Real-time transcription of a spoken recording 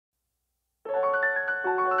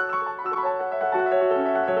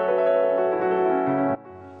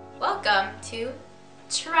to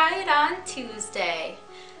Try It On Tuesday.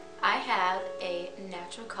 I have a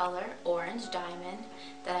natural color orange diamond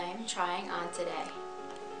that I am trying on today.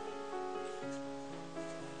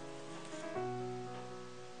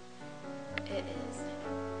 It is,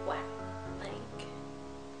 wow, like,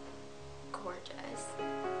 gorgeous.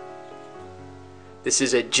 This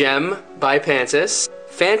is a gem by Pancis.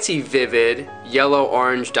 Fancy vivid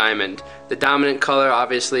yellow-orange diamond. The dominant color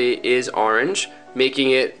obviously is orange,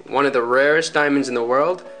 making it one of the rarest diamonds in the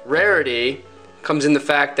world. Rarity comes in the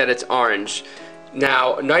fact that it's orange.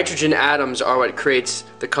 Now, nitrogen atoms are what creates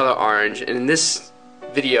the color orange, and in this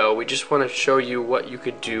video we just want to show you what you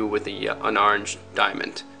could do with an orange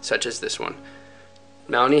diamond, such as this one.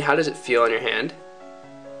 Melanie, how does it feel in your hand?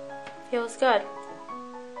 Feels good.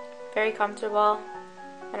 Very comfortable.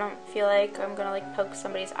 I don't feel like I'm gonna poke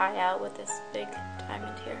somebody's eye out with this big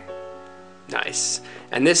diamond here. Nice.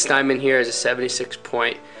 And this diamond here is a 76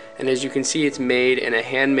 point, and as you can see, it's made in a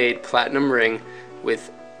handmade platinum ring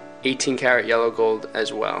with 18 karat yellow gold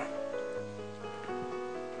as well.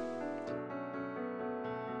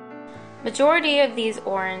 Majority of these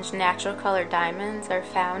orange natural colored diamonds are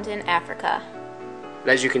found in Africa.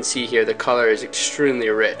 But as you can see here, the color is extremely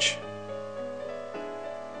rich.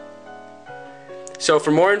 So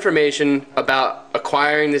for more information about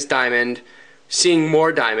acquiring this diamond, seeing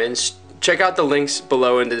more diamonds, check out the links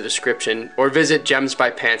below in the description or visit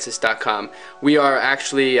gemsbypancis.com. We are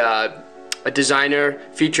actually a designer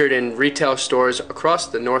featured in retail stores across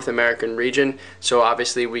the North American region, so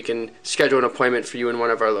obviously we can schedule an appointment for you in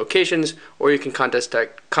one of our locations, or you can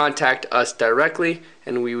contact us directly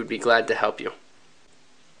and we would be glad to help you.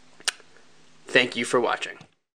 Thank you for watching.